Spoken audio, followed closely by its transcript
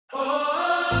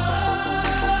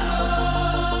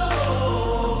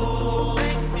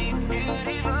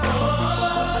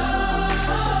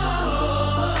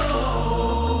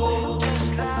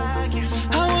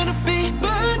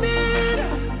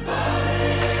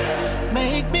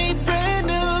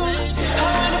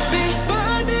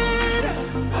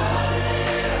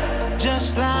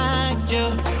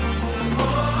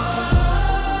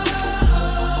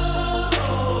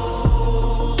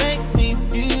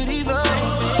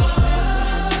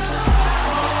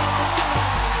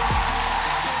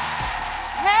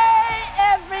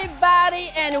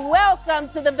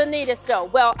to the Bonita Show.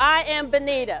 Well, I am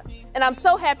Bonita, and I'm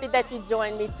so happy that you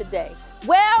joined me today.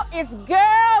 Well, it's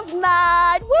girls'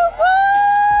 night,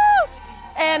 woo-woo!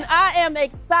 And I am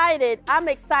excited. I'm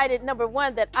excited, number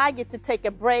one, that I get to take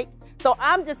a break. So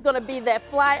I'm just gonna be that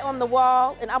fly on the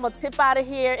wall, and I'm gonna tip out of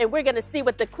here, and we're gonna see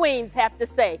what the queens have to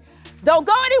say. Don't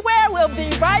go anywhere, we'll be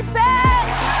right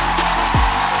back.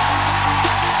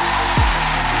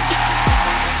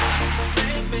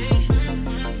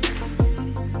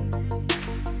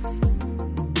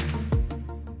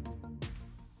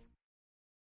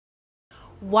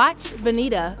 Watch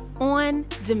Bonita on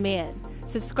demand.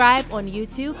 Subscribe on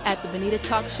YouTube at The Bonita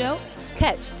Talk Show.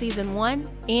 Catch Season 1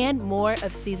 and more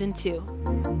of Season 2.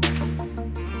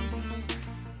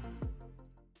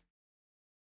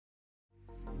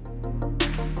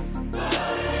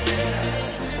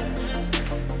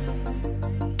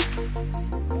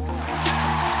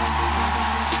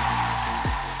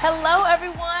 Hello,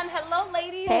 everyone. Hello,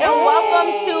 ladies. Hey. And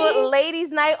welcome to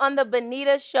Ladies' Night on the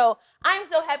Bonita Show. I'm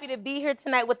so happy to be here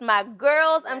tonight with my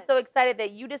girls. I'm so excited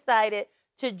that you decided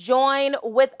to join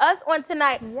with us on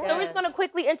tonight. Yes. So we're just going to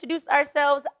quickly introduce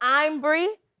ourselves. I'm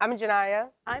Bree. I'm Janaya.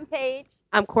 I'm Paige.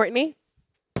 I'm Courtney.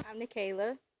 I'm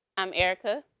Nikayla. I'm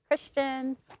Erica.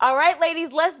 Christian. All right,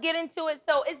 ladies, let's get into it.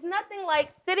 So it's nothing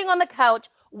like sitting on the couch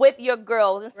with your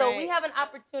girls. And so we have an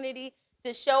opportunity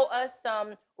to show us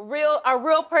our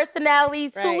real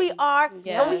personalities, who we are,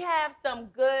 and we have some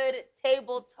good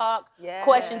table talk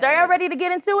questions. Are y'all ready to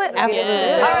get into it? Absolutely.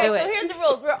 Let's do it. So here's the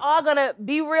rules. We're all gonna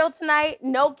be real tonight,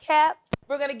 no cap.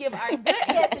 We're gonna give our good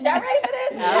answers. Y'all ready for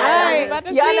this? All right.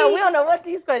 Y'all know we don't know what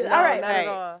these questions. All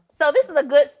right. So this is a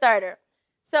good starter.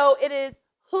 So it is,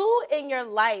 who in your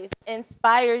life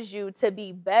inspires you to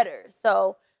be better?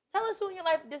 So tell us who in your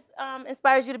life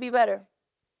inspires you to be better.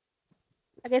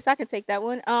 I guess I can take that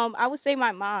one. I would say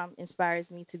my mom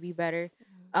inspires me to be better.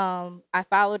 I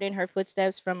followed in her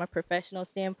footsteps from a professional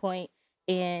standpoint,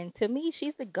 and to me,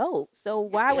 she's the GOAT. So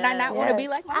why would I not want to be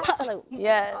like my mom? Absolutely.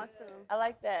 Yes. Awesome. I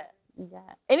like that. Yeah.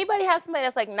 Anybody have somebody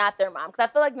that's like not their mom? Because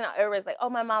I feel like everybody's like, oh,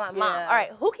 my mom, my mom. All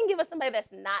right, who can give us somebody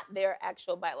that's not their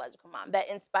actual biological mom that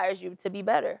inspires you to be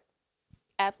better?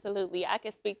 Absolutely. I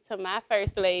can speak to my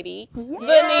first lady,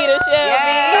 Bonita, Shelby.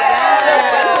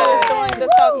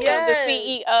 The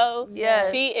CEO.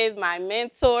 Yes. She is my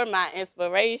mentor, my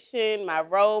inspiration, my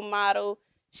role model.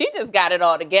 She just got it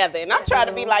all together. And I'm trying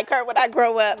to be like her when I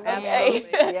grow up. Okay?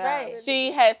 Right.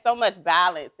 She has so much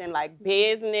balance in like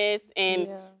business and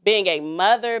being a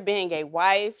mother, being a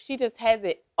wife. She just has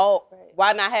it all.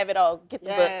 Why not have it all? Get the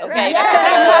book, okay?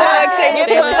 Get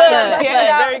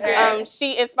the book.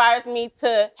 She inspires me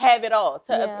to have it all,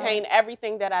 to obtain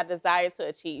everything that I desire to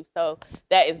achieve. So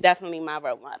that is definitely my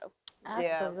role model.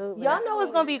 Absolutely. Y'all know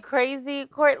it's going to be crazy,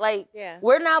 Court. Like,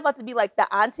 we're now about to be like the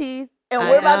aunties, and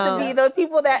we're about to be the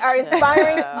people that are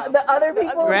inspiring the other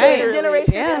people, the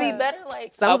generation to be better.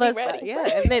 Like, some of us, and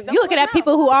then you're looking at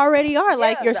people who already are,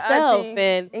 like yourself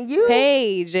and you,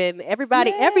 Paige, and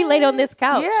everybody, every lady on this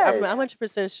couch. I'm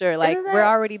 100% sure. Like, we're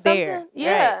already there.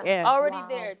 Already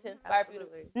there to inspire people.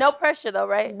 No pressure, though,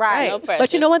 right? Right. No pressure.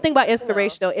 But you know one thing about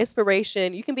inspiration, though?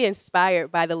 Inspiration, you can be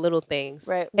inspired by the little things.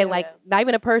 Right. And, like, not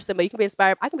even a person, but you can be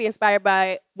inspired. I can be inspired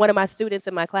by one of my students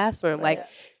in my classroom. Like,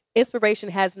 inspiration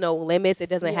has no limits. It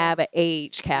doesn't have an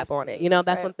age cap on it. You know,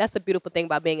 that's that's the beautiful thing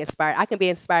about being inspired. I can be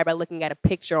inspired by looking at a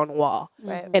picture on the wall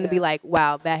and be like,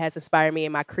 wow, that has inspired me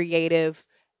in my creative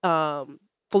flow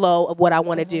of what I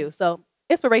want to do. So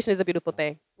inspiration is a beautiful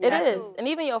thing. It is. And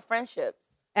even your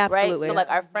friendships. Absolutely. Right? So, like,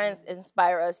 our friends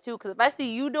inspire us, too. Because if I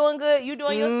see you doing good, you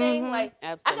doing your thing, like,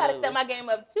 I got to step my game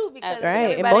up, too. Because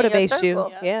it motivates you.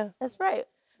 Yeah. That's right.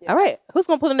 All right. Who's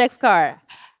going to pull the next card?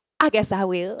 I guess I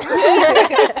will.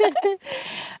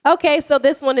 Okay, so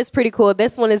this one is pretty cool.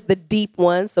 This one is the deep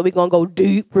one, so we're going to go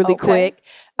deep really quick.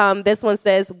 This one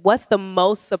says, what's the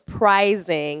most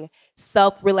surprising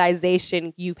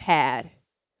self-realization you've had?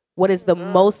 What is the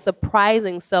most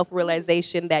surprising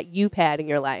self-realization that you've had in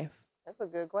your life? That's a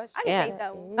good question. I can take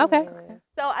that one. Okay.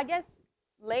 So I guess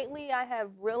lately I have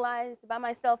realized about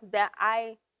myself is that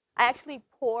I actually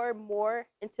pour more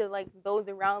into like those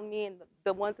around me and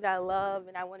the ones that I love,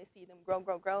 and I want to see them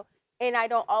grow. And I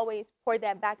don't always pour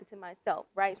that back into myself,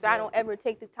 right? So I don't ever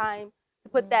take the time to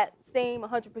put that same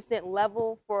 100%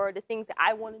 level for the things that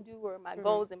I want to do or my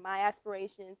goals and my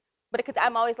aspirations. But because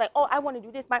I'm always like, oh, I want to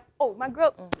do this. My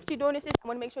girl, she's doing this. I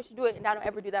want to make sure she do it. And I don't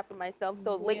ever do that for myself.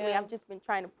 So lately I've just been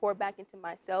trying to pour back into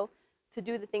myself to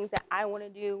do the things that I want to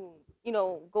do, you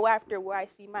know, go after where I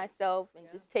see myself, and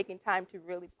just taking time to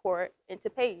really pour into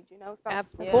Paige, you know. So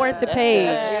absolutely. Pour into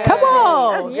Paige. Come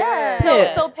on.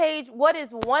 So Paige, what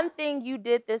is one thing you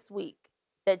did this week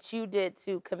that you did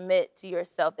to commit to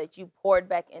yourself, that you poured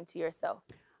back into yourself?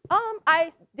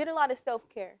 I did a lot of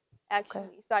self-care, actually.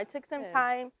 Okay. So I took some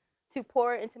time to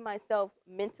pour into myself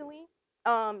mentally,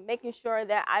 making sure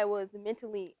that I was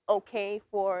mentally okay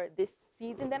for this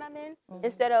season that I'm in,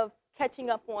 instead of catching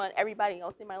up on everybody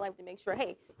else in my life to make sure,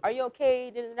 hey, are you okay?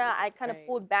 Da-da-da. I kind of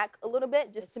pulled back a little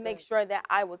bit just to make sure that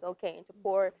I was okay and to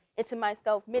pour into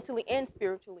myself mentally and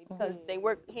spiritually, because they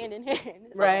work hand in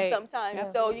hand sometimes.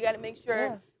 Absolutely. So you got to make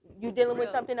sure you're dealing with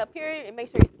something up here and make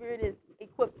sure your spirit is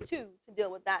equipped to deal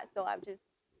with that. So I've just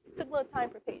took a little time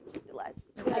for patience to last.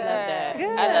 I love that.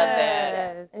 Good. I love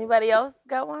that. Anybody else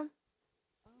got one?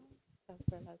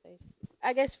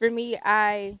 I guess for me,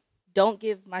 I don't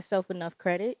give myself enough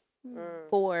credit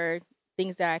for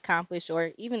things that I accomplish,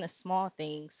 or even the small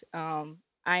things. I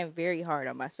am very hard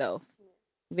on myself,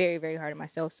 very, very hard on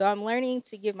myself. So I'm learning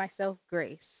to give myself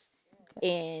grace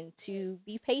and to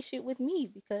be patient with me,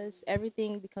 because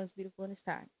everything becomes beautiful in its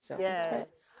time. So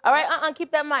all right,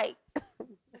 keep that mic.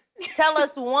 Tell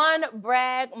us one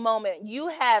brag moment. You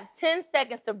have 10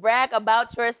 seconds to brag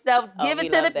about yourself. Give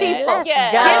it to the people.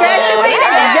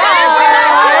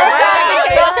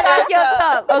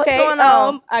 Talk. Okay,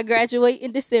 I graduate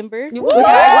in December with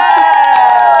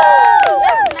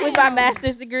my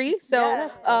master's degree.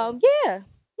 So, yeah,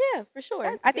 for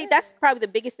sure. I think that's probably the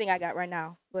biggest thing I got right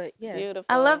now. But yeah, beautiful.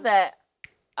 I love that.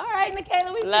 All right,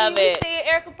 Nikayla, we see it.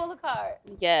 Erica, pull a card.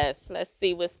 Yes, let's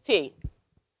see what's T.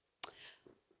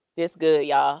 This good,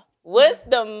 y'all. What's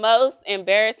the most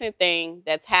embarrassing thing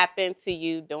that's happened to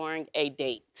you during a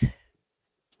date?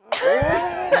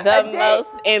 The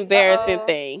most embarrassing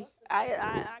thing. I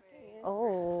can't.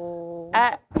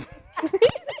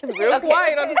 It's real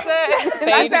quiet on the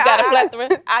set. You got a plethora.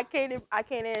 I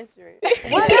can't answer it.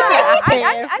 What?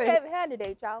 I haven't had a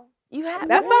date, y'all. You have.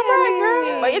 That's all right,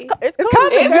 girl. But it's coming. It's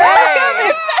coming.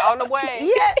 It's on the way.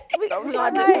 Yeah, we're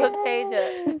gonna just hook page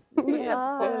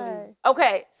up.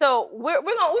 Okay, so we're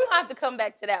gonna have to come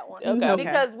back to that one,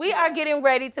 because we are getting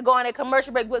ready to go on a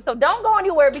commercial break. So don't go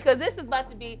anywhere, because this is about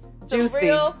to be some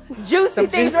real juicy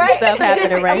things, juicy stuff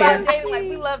happening right here. Dating, like,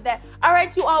 we love that. All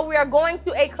right, you all, we are going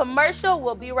to a commercial.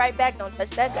 We'll be right back. Don't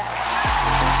touch that dial.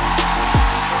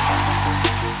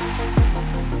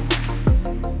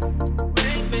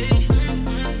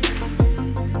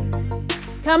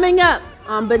 Coming up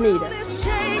on Bonita.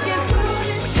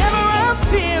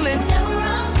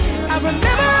 I remember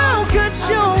how good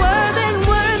you were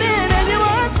then, and you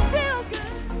are still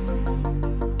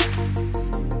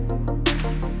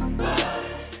good.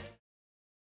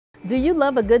 Do you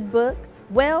love a good book?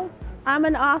 Well, I'm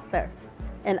an author,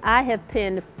 and I have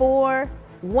penned 4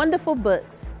 wonderful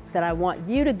books that I want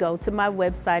you to go to my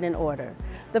website and order.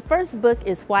 The first book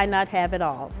is Why Not Have It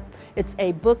All? It's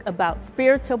a book about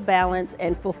spiritual balance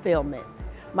and fulfillment.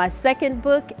 My second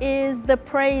book is The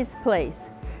Praise Place,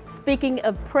 speaking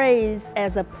of praise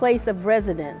as a place of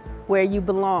residence where you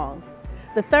belong.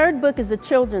 The third book is a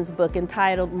children's book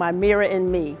entitled My Mirror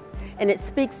and Me, and it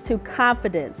speaks to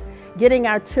confidence, getting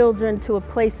our children to a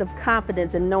place of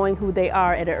confidence and knowing who they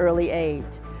are at an early age.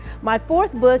 My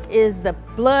fourth book is the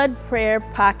Blood Prayer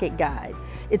Pocket Guide.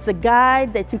 It's a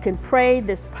guide that you can pray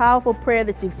this powerful prayer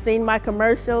that you've seen my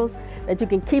commercials, that you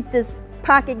can keep this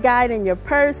pocket guide in your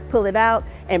purse, pull it out,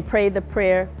 and pray the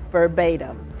prayer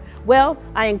verbatim. Well,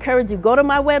 I encourage you, go to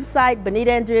my website,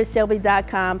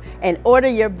 BonitaAndreaShelby.com, and order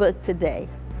your book today.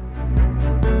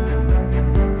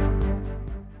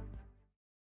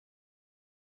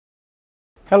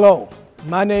 Hello,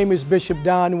 my name is Bishop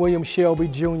Don William Shelby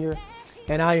Jr.,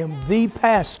 and I am the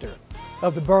pastor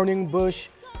of the Burning Bush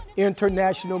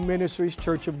International Ministries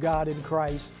Church of God in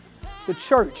Christ, the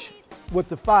church with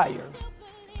the fire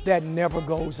that never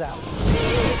goes out.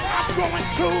 I'm going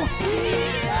to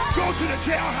go to the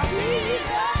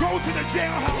jailhouse, go to the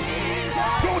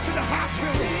jailhouse, go to the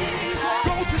hospital,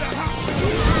 go to the hospital.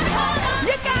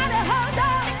 You gotta hold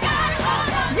on,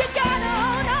 you gotta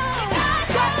hold on,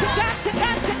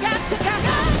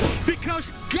 because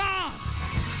God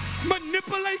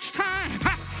manipulates time.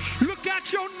 Look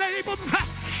at your neighbor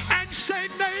and say,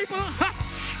 neighbor,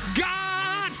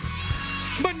 God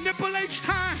manipulates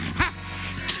time.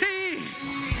 10,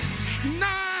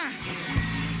 9,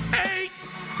 8,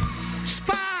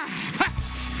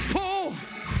 5, 4,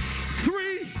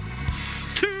 3,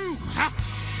 2,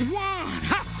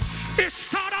 1. It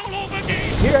start all over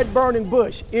again. Here at Burning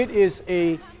Bush, it is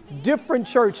a different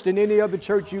church than any other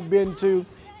church you've been to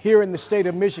here in the state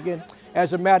of Michigan.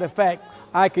 As a matter of fact,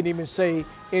 I can even say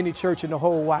any church in the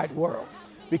whole wide world,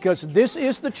 because this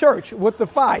is the church with the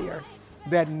fire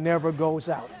that never goes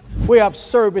out. We have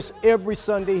service every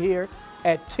Sunday here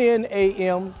at 10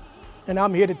 a.m. And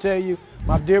I'm here to tell you,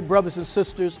 My dear brothers and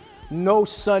sisters, no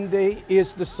Sunday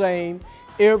is the same.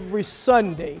 Every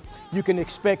Sunday, you can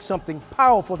expect something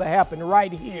powerful to happen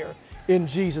right here in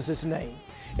Jesus' name.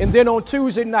 And then on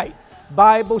Tuesday night,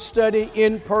 Bible study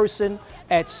in person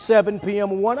at 7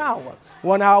 p.m., 1 hour.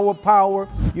 1 hour power.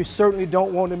 You certainly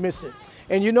don't want to miss it.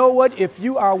 And you know what? If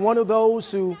you are one of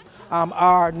those who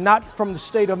are not from the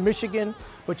state of Michigan,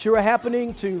 but you're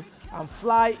happening to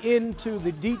fly into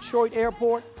the Detroit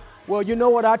airport, well, you know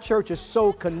what? Our church is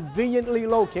so conveniently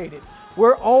located.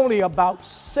 We're only about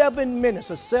 7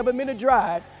 minutes, a 7-minute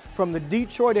drive from the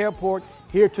Detroit airport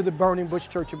here to the Burning Bush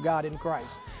Church of God in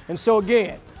Christ. And so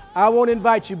again, I want to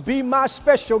invite you, be my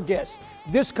special guest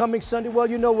this coming Sunday. Well,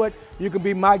 you know what? You can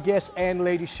be my guest and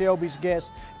Lady Shelby's guest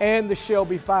and the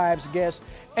Shelby Five's guest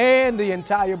and the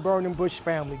entire Burning Bush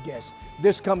family guest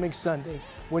this coming Sunday.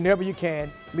 Whenever you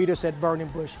can, meet us at Burning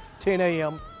Bush, 10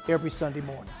 a.m. every Sunday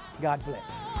morning. God bless.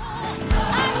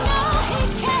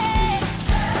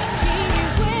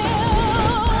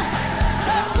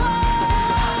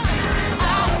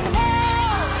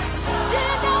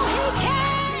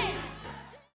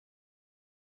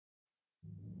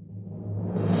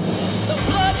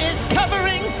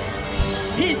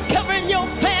 He's covering your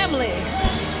family.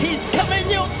 He's covering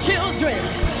your children.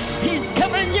 He's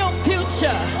covering your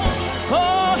future.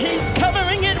 Oh, he's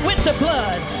covering it with the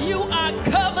blood. You are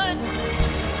covered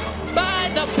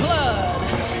by the blood.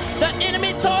 The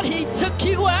enemy thought he took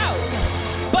you out,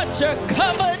 but you're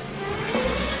covered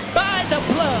by the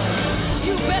blood.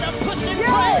 You better push and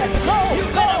pray. You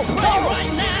better pray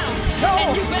right now.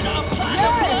 And you better apply the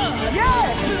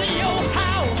blood to your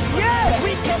house.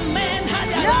 We command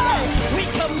we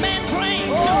command brain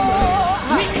tumors.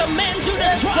 We command you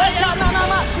to dry up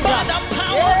by the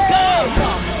power of God.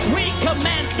 We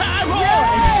command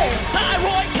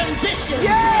thyroid conditions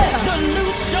to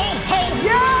lose your hope.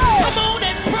 Come on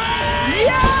and pray.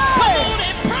 Come on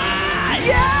and pray.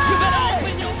 You better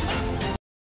open your mouth.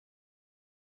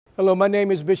 Hello, my name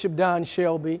is Bishop Don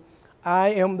Shelby. I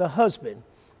am the husband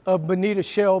of Bonita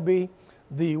Shelby,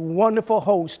 the wonderful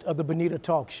host of the Bonita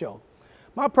Talk Show.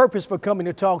 My purpose for coming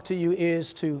to talk to you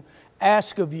is to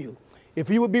ask of you if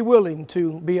you would be willing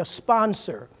to be a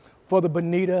sponsor for the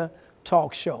Bonita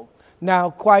Talk Show. Now,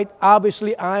 quite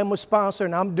obviously, I am a sponsor,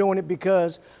 and I'm doing it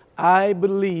because I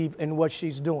believe in what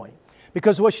she's doing.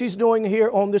 Because what she's doing here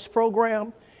on this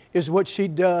program is what she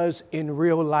does in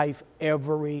real life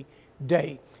every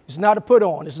day. It's not a put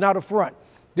on, it's not a front.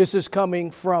 This is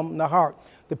coming from the heart.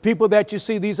 The people that you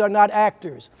see, these are not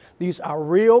actors. These are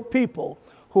real people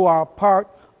who are a part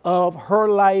of her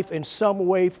life in some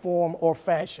way, form, or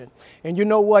fashion. And you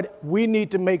know what? We need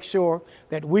to make sure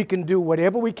that we can do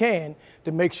whatever we can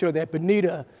to make sure that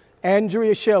Bonita,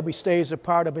 Andrea Shelby, stays a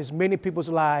part of as many people's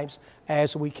lives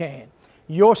as we can.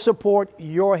 Your support,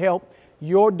 your help,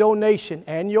 your donation,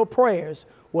 and your prayers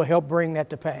will help bring that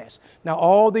to pass. Now,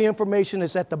 all the information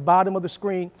is at the bottom of the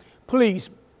screen. Please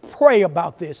pray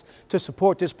about this to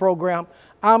support this program.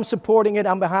 I'm supporting it.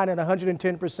 I'm behind it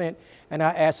 110%. And I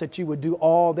ask that you would do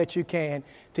all that you can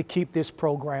to keep this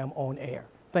program on air.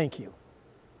 Thank you.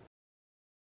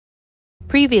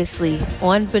 Previously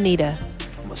on Bonita.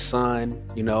 I'm a son,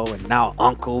 you know, and now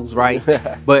uncles, right?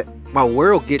 But my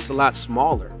world gets a lot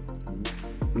smaller,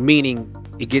 meaning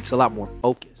it gets a lot more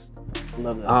focused.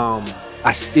 Love that.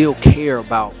 I still care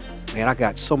about, man, I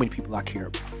got so many people I care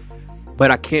about. But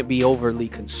I can't be overly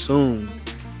consumed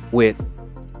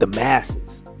with the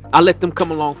masses. I let them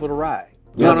come along for the ride.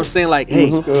 You know what I'm saying? Like, hey,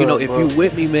 you know, if you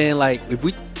with me, man, like if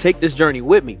we take this journey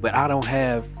with me, but I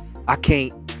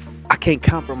can't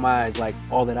compromise like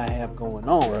all that I have going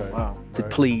on to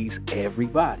please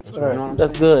everybody. You know what I'm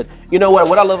That's saying? good. You know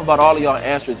what I love about all of y'all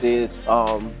answers is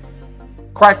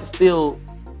Christ is still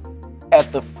at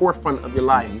the forefront of your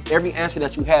life. Every answer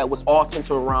that you had was all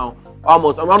centered around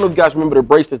almost, I don't know if you guys remember the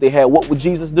bracelets they had, what would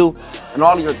Jesus do? And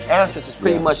all of your answers is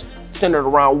pretty much centered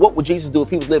around what would Jesus do if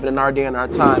he was living in our day and our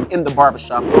time, in the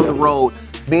barbershop, on the road,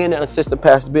 being an assistant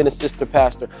pastor, being a sister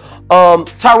pastor.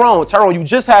 Tyrone, you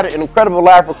just had an incredible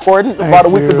live recording about a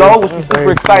week ago, which we're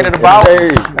super excited about.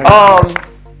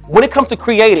 When it comes to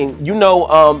creating, you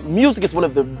know, music is one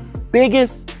of the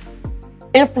biggest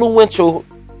influential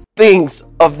things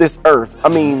of this earth. I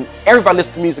mean, everybody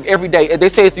listens to music every day. They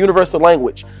say it's a universal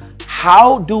language.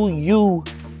 How do you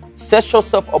set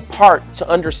yourself apart to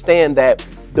understand that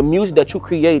the music that you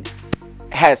create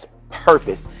has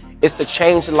purpose? It's to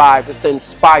change lives, it's to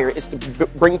inspire, it's to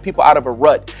bring people out of a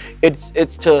rut.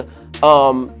 It's to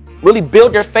really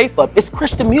build their faith up. It's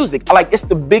Christian music. It's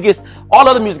the biggest, all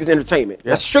other music is entertainment.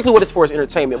 That's strictly what it's for, is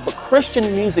entertainment. But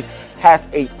Christian music has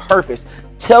a purpose.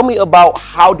 Tell me about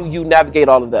how do you navigate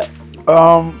all of that?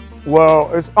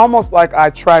 Well, it's almost like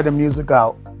I try the music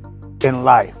out in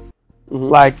life.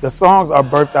 Like the songs are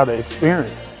birthed out of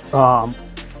experience.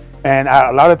 And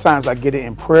a lot of times I get it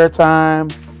in prayer time.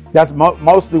 That's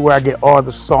mostly where I get all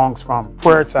the songs from,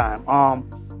 prayer time.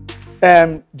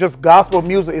 And just gospel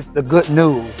music is the good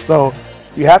news. So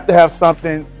you have to have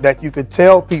something that you could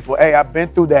tell people, hey, I've been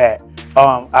through that.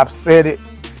 I've said it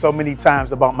so many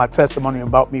times about my testimony,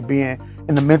 about me being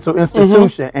in the mental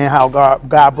institution and how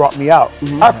God brought me out.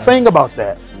 I sing about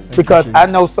that because I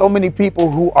know so many people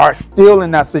who are still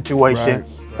in that situation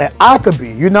and I could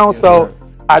be, you know? So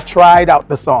I tried out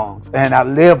the songs and I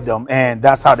lived them and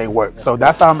that's how they work. So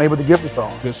that's how I'm able to give the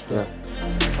songs. Good stuff.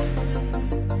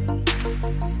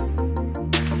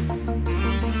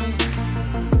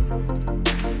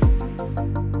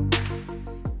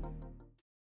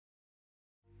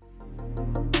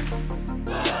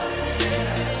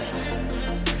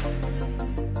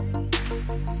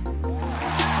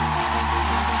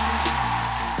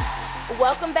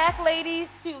 Welcome back, ladies,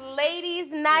 to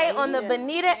Ladies Night on the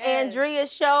Bonita Andrea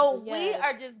Show. We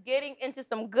are just getting into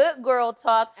some good girl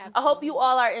talk. I hope you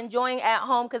all are enjoying at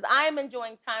home because I am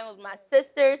enjoying time with my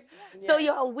sisters. So,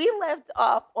 y'all, we left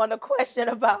off on a question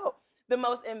about the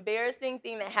most embarrassing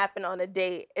thing that happened on a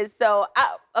date. And so,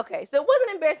 so it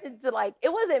wasn't embarrassing to, like,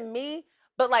 it wasn't me,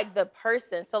 but, like, the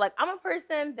person. So, like, I'm a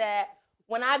person that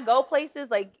when I go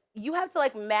places, like, you have to,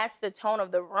 like, match the tone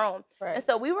of the room. And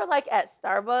so we were, like, at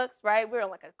Starbucks, right? We were on,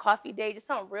 like, a coffee date, just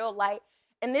something real light.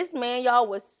 And this man, y'all,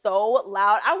 was so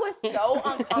loud. I was so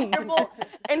uncomfortable.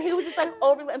 And he was just, like,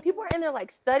 overly, and people are in there,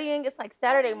 like, studying. It's, like,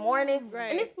 Saturday morning.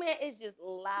 And this man is just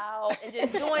loud and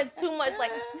just doing too much. Like,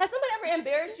 has somebody ever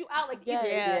embarrassed you out? Like, either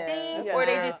things or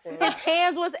they just, his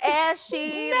hands was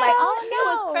ashy. Like, he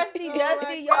was crusty,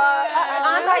 dusty, y'all.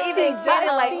 I'm not even getting,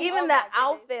 like, even the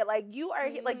outfit. Like, you are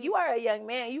a young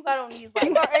man. You got on these,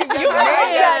 like,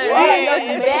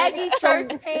 baggy church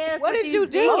pants. What did you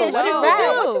do? What did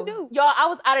you do? Y'all,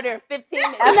 I was out of there in 15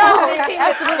 minutes. I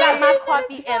got my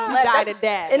coffee and left. Died of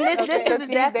that. And this is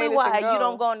exactly why you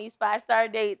don't go on these 5-star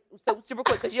dates so super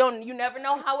quick because you never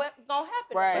know how it's gonna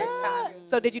happen. Right.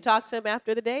 So did you talk to him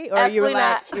after the date, or Absolutely you were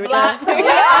like, not. you were just Okay,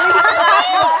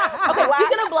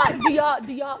 speaking of block, do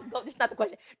y'all go? This is not the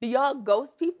question. Do y'all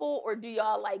ghost people or do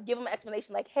y'all like give them an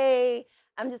explanation like, hey,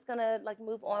 I'm just gonna like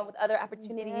move on with other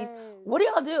opportunities? What do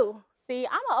y'all do? See,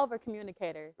 I'm an over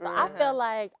communicator, so I feel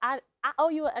like I owe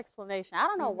you an explanation. I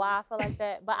don't know why I feel like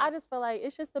that, but I just feel like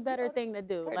it's just the better thing to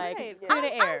do. Like, I want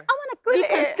to be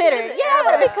considerate. Yeah, I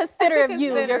want to be considerate of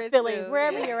you, your feelings,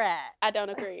 wherever you're at. I don't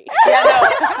agree.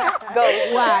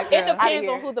 Why, it depends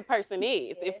on who the person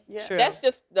is. If that's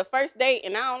just the first date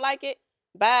and I don't like it,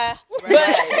 bye.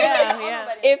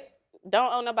 If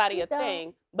don't owe nobody a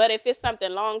thing. But if it's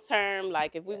something long term,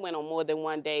 like if we went on more than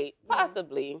one date,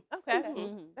 possibly. Okay,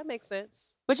 that makes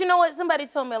sense. But you know what? Somebody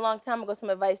told me a long time ago some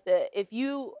advice that if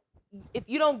you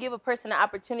don't give a person an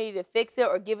opportunity to fix it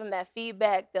or give them that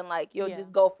feedback, then like you'll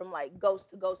just go from like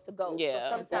ghost to ghost to ghost. Yeah.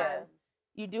 So sometimes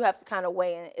you do have to kind of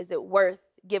weigh in. Is it worth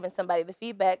giving somebody the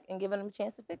feedback and giving them a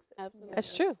chance to fix it? Absolutely.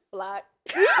 That's true. Block.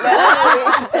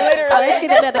 Literally. Let's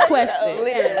get another question.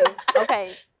 Literally.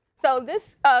 Okay. So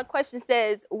this question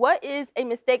says, what is a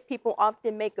mistake people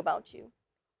often make about you?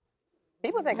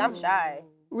 People think I'm shy.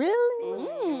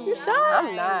 Really? You shy?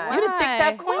 I'm not. You're the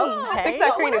TikTok queen.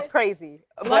 TikTok queen is crazy.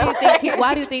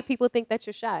 Why do you think people think that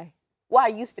you're shy? Well, I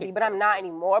used to be, but I'm not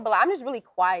anymore. But I'm just really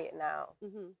quiet now.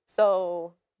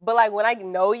 So, but like when I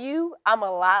know you, I'm a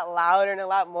lot louder and a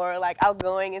lot more like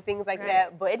outgoing and things like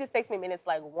that. But it just takes me minutes to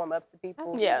like warm up to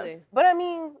people. Absolutely. Yeah. But I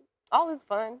mean, all is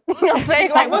fun. You know what I'm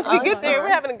saying? Like once we get there, we're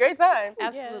having a great time.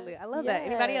 Absolutely. I love that.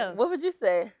 Anybody else? What would you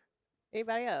say?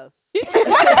 Anybody else? Anybody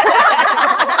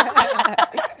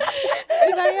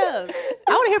else?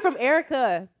 I want to hear from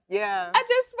Erica. Yeah. I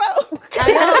just spoke.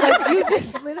 I know, but you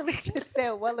just literally just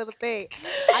said one little thing.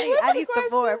 I need some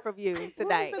more from you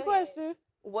tonight. What's the question?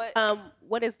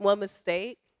 What is one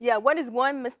mistake? Yeah, what is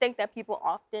one mistake that people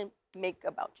often make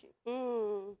about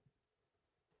you?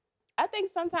 I think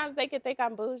sometimes they could think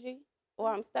I'm bougie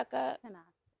or I'm stuck up.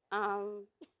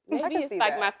 Maybe it's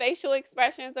like my facial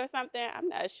expressions or something. I'm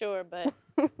not sure, but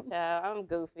I'm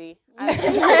goofy. Right.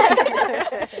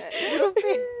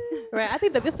 I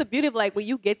think that this is the beauty of like when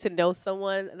you get to know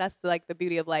someone, that's like the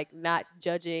beauty of like not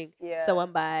judging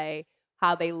someone by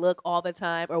how they look all the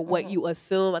time or what you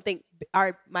assume. I think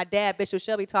my dad, Bishop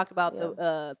Shelby, talked about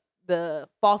the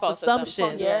false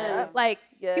assumptions. Yes. Like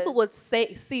people would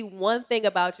see one thing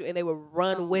about you and they would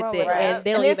run with it, and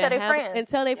they don't even have it, and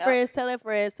tell their friends, tell their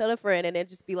friend, and then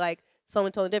just be like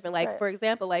someone totally different. Like for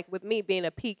example, like with me being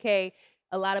a PK,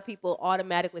 a lot of people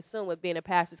automatically assume with being a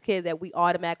pastor's kid that we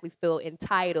automatically feel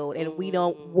entitled and we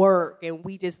don't work and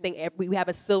we just think we have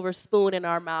a silver spoon in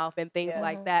our mouth and things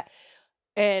like that.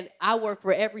 And I work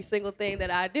for every single thing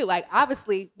that I do. Like,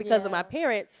 obviously, because of my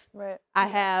parents, I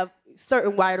have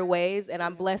certain wider ways and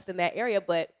I'm blessed in that area,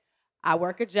 but I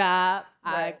work a job.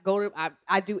 I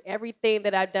do everything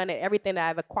that I've done and everything that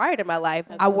I've acquired in my life.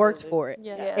 I worked for it.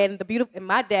 And and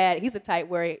my dad, he's a type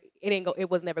where it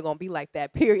was never gonna be like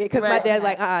that, period. Because my dad's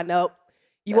like, nope.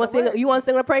 You want to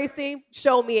sing on a praise team?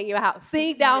 Show me in your house.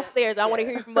 Sing downstairs. I want to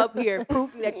hear you from up here.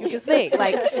 Prove me that you can sing.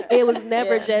 Like, it was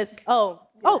never just,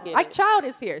 my child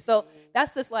is here. So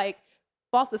that's just like,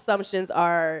 false assumptions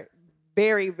are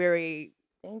very, very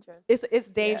dangerous. It's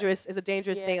dangerous. It's a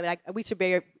dangerous thing. Like, we should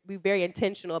be very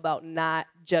intentional about not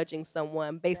judging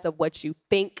someone based on what you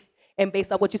think and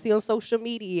based on what you see on social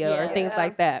media or things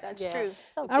like that. That's true.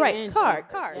 So all right, card.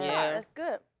 Yeah, that's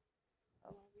good.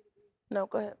 No,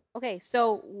 go ahead. Okay,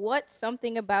 so what's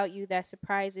something about you that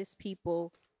surprises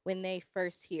people when they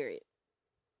first hear it?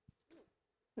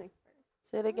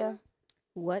 Say it again.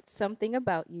 What's something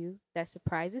about you that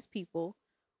surprises people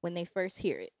when they first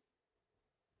hear it?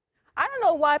 I don't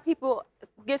know why people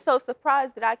get so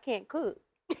surprised that I can't cook.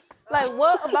 Like,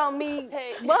 what about me?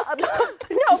 Because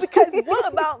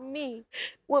what about me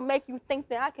will make you think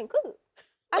that I can cook?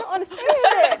 I don't understand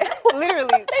that. Literally.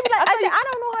 They be like, I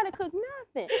don't know how to cook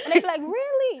nothing. And they be like,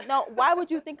 really? No, why would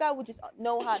you think I would just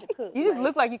know how to cook? You just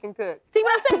look like you can cook. See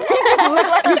what I'm saying? You just look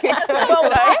like you can cook.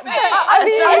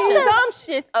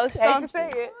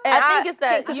 Assumptions. I think it's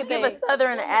that you give a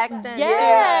southern accent.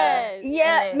 Yes.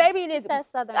 Yeah, maybe it is. That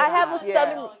southern. I have a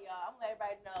southern. I'm let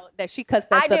everybody know that she cuts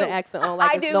that southern accent on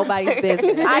like it's nobody's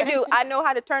business. I do. I know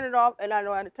how to turn it off and I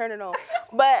know how to turn it on.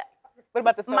 But what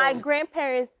about the stove? My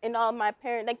grandparents and all my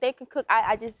parents, like, they can cook.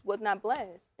 I just was not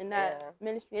blessed in that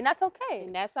ministry, and that's okay.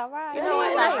 And that's all right. You know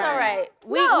what? That's all right.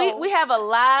 We have a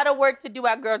lot of work to do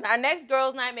our girls' night. Our next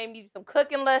girls' night maybe some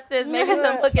cooking lessons, maybe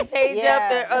some cooking page up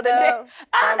there. I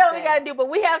don't know what we gotta do, but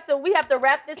we have to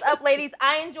wrap this up, ladies.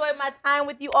 I enjoyed my time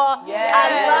with you all. Yes. I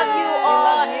love you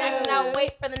all, and I cannot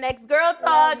wait for the next girl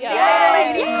talk. See you later,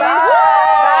 ladies.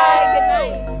 Bye. Good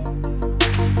night.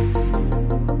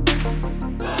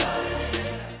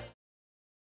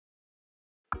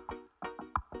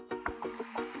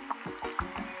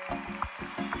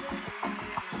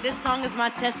 This song is my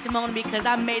testimony because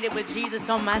I made it with Jesus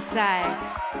on my side.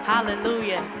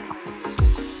 Hallelujah.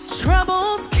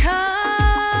 Troubles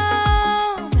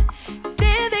come,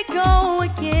 then they go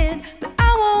again, but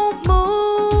I won't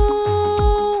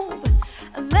move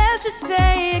unless you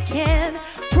say you can.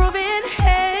 Proven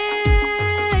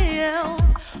hell,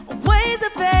 ways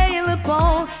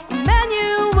available,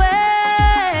 Emmanuel.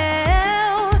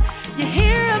 You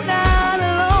hear I'm not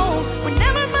alone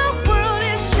whenever my world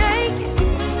is shaking.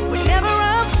 Whenever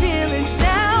I'm feeling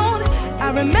down,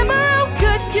 I remember how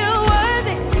good you were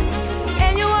then,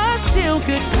 and you are still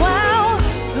good. Wow,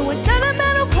 so it doesn't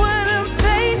matter what I'm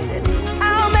facing,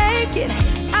 I'll make it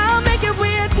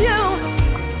with you.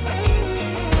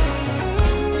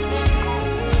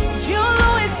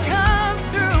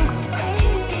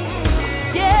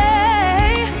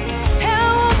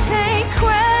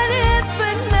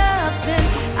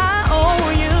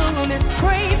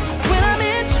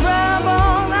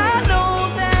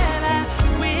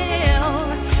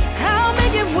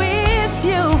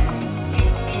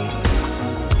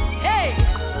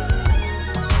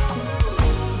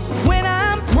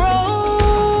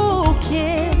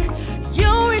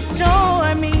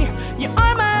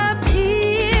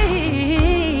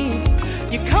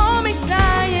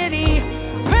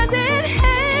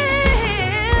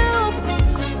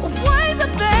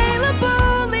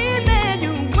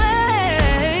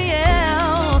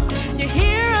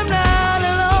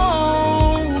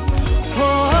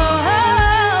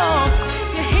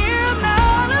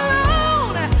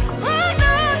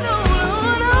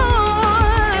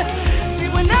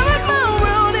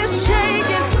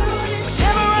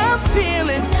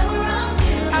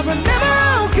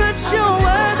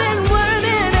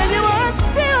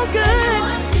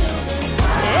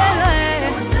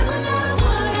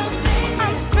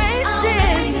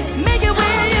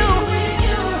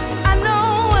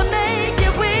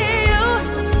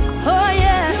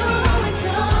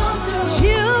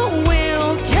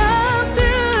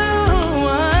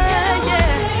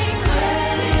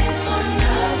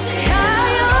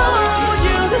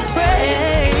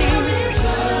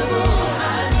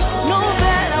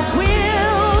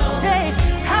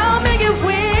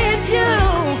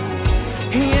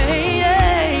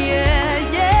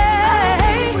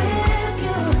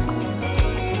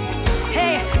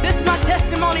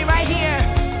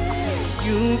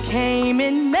 You came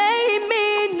and made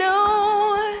me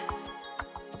know.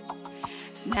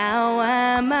 Now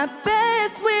I'm at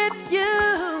best with you.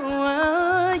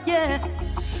 Oh, yeah.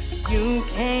 You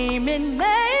came and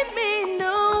made me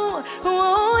know.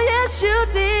 Oh, yes, you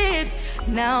did.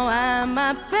 Now I'm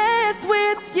at best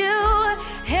with you.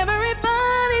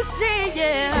 Everybody say,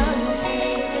 yeah.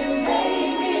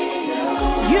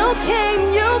 You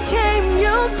came, you came,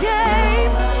 you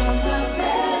came.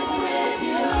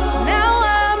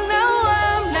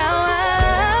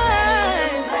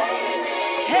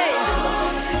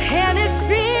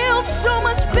 So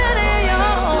much better,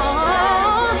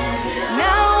 y'all.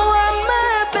 Now I'm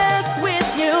my best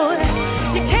with you.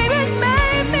 You came and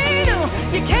made me new.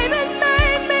 You came and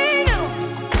made me new.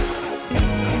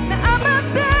 Now I'm my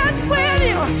best with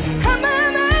you. I'm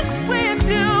my best with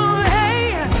you.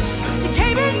 Hey, you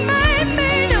came and made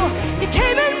me new. You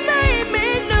came and made me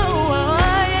new.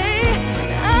 Oh,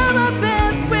 yeah. I'm my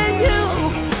best with you.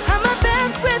 I'm my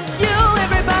best with you.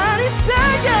 Everybody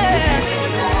say yeah.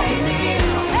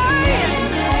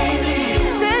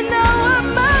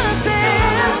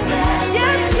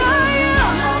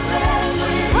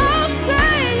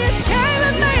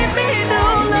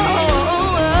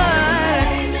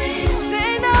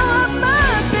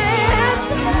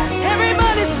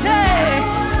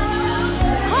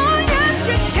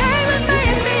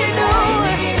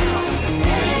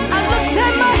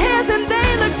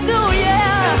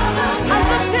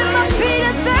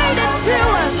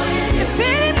 If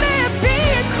any man be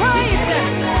in Christ,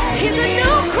 he's a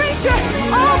new creature.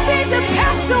 All things have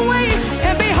passed away,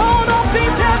 and behold, all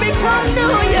things have become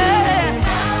new. Yeah,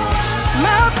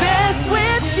 my best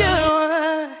with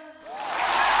you.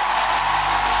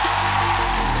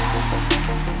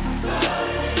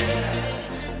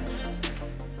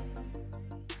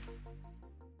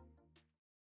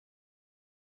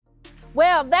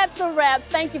 Well, that's a wrap.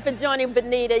 Thank you for joining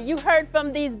Bonita. You heard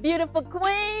from these beautiful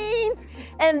queens,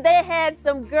 and they had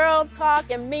some girl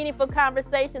talk and meaningful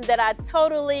conversation that I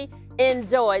totally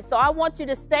enjoyed. So I want you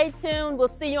to stay tuned. We'll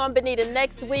see you on Bonita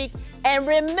next week. And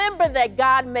remember that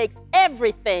God makes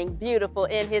everything beautiful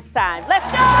in His time. Let's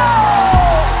go!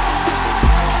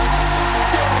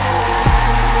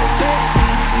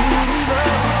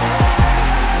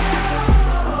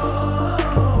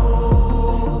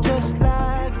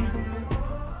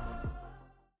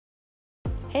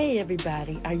 Hey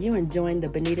everybody, are you enjoying the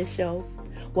Bonita Show?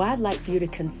 Well, I'd like for you to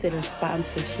consider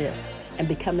sponsorship and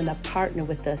becoming a partner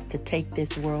with us to take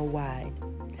this worldwide.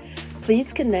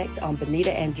 Please connect on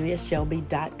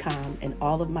BonitaAndreaShelby.com and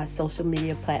all of my social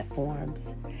media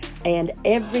platforms. And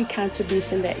every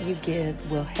contribution that you give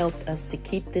will help us to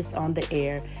keep this on the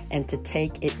air and to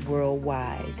take it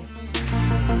worldwide.